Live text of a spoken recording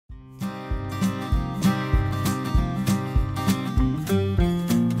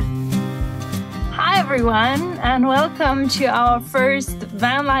everyone, and welcome to our first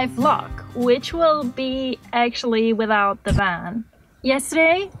van life vlog, which will be actually without the van.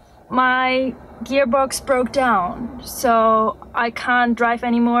 Yesterday, my gearbox broke down, so I can't drive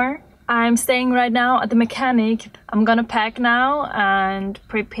anymore. I'm staying right now at the mechanic. I'm gonna pack now and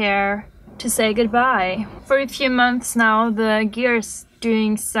prepare to say goodbye. For a few months now, the gear's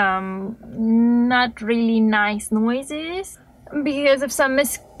doing some not really nice noises. Because of some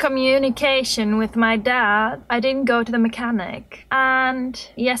miscommunication with my dad, I didn't go to the mechanic. And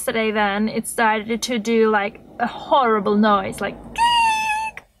yesterday then, it started to do like a horrible noise, like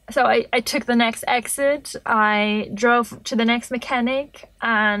geek. So I took the next exit, I drove to the next mechanic,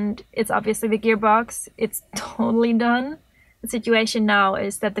 and it's obviously the gearbox. It's totally done. The situation now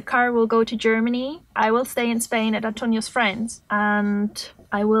is that the car will go to Germany. I will stay in Spain at Antonio's friends, and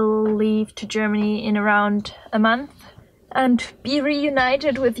I will leave to Germany in around a month and be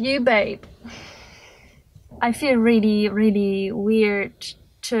reunited with you, babe. I feel really weird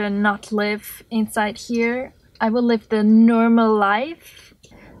to not live inside here. I will live the normal life.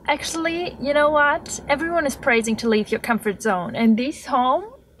 Actually, you know what? Everyone is praising to leave your comfort zone, and this home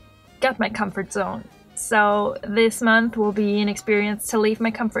got my comfort zone. So this month will be an experience to leave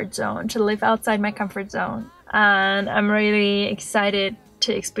my comfort zone, to live outside my comfort zone. And I'm really excited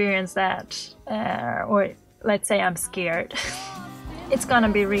to experience that, or let's say I'm scared. It's gonna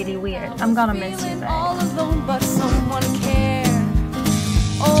be really weird. I'm gonna miss you, babe.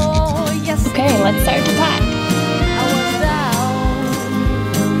 Okay, let's start to pack.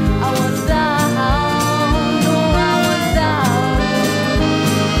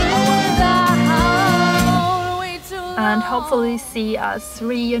 And hopefully see us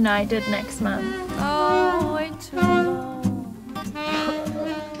reunited next month.